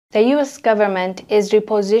The US government is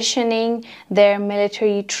repositioning their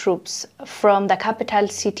military troops from the capital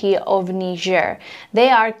city of Niger. They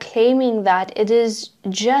are claiming that it is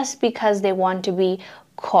just because they want to be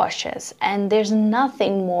cautious and there's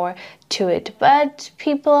nothing more to it, but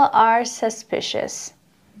people are suspicious.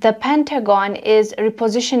 The Pentagon is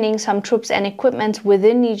repositioning some troops and equipment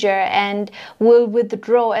within Niger and will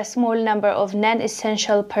withdraw a small number of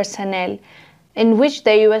non-essential personnel, in which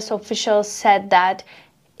the US officials said that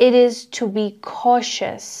it is to be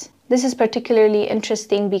cautious. This is particularly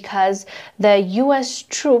interesting because the US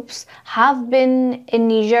troops have been in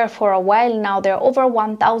Niger for a while now. There are over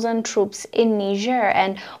 1,000 troops in Niger,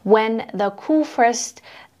 and when the coup first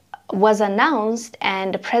was announced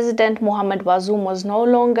and President Mohamed Bazoum was no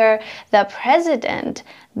longer the president,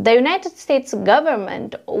 the United States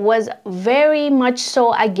government was very much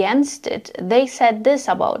so against it. They said this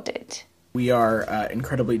about it. We are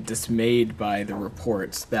incredibly dismayed by the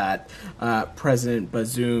reports that President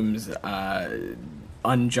Bazoum's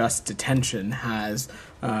unjust detention has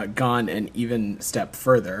gone an even step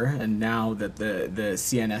further, and now that the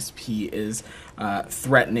CNSP is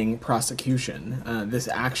threatening prosecution. This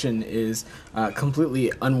action is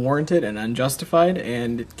completely unwarranted and unjustified,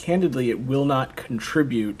 and candidly, it will not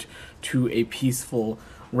contribute to a peaceful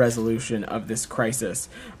resolution of this crisis.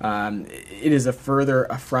 It is a further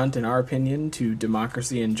affront, in our opinion, to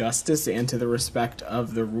democracy and justice and to the respect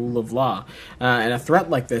of the rule of law. And a threat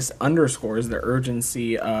like this underscores the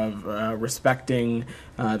urgency of respecting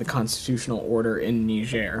the constitutional order in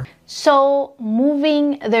Niger. So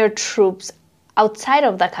moving their troops outside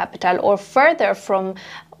of the capital or further from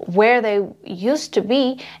where they used to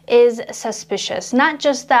be is suspicious. Not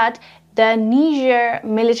just that, the Niger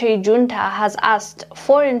military junta has asked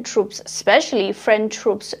foreign troops, especially French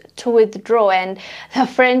troops, to withdraw, and the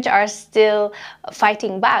French are still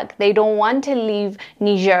fighting back. They don't want to leave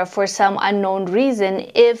Niger for some unknown reason.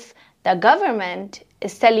 If the government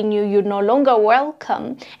is telling you you're no longer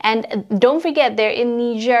welcome, and don't forget they're in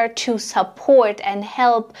Niger to support and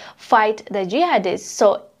help fight the jihadists.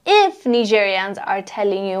 So if Nigerians are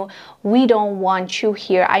telling you, we don't want you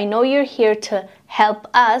here, I know you're here to help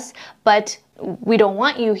us, but we don't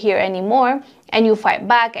want you here anymore, and you fight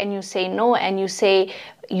back and you say no and you say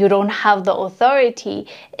you don't have the authority,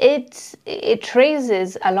 it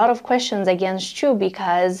raises a lot of questions against you,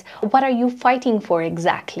 because what are you fighting for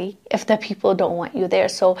exactly if the people don't want you there?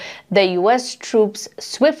 So the US troops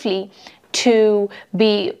swiftly to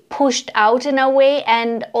be pushed out in a way,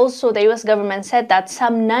 and also the US government said that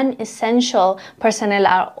some non-essential personnel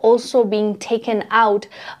are also being taken out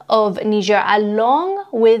of Niger along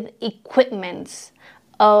with equipments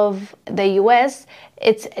of the US.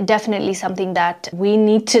 It's definitely something that we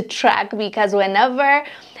need to track, because whenever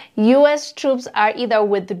US troops are either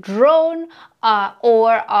withdrawn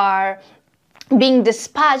or are being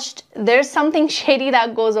dispatched, there's something shady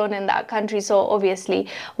that goes on in that country. So obviously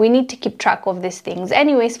we need to keep track of these things.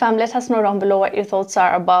 Anyways, fam, let us know down below what your thoughts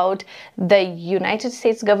are about the United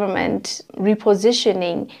States government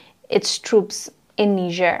repositioning its troops in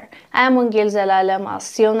Niger. I am Wangel Zalalam. I'll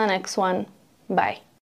see you on the next one. Bye.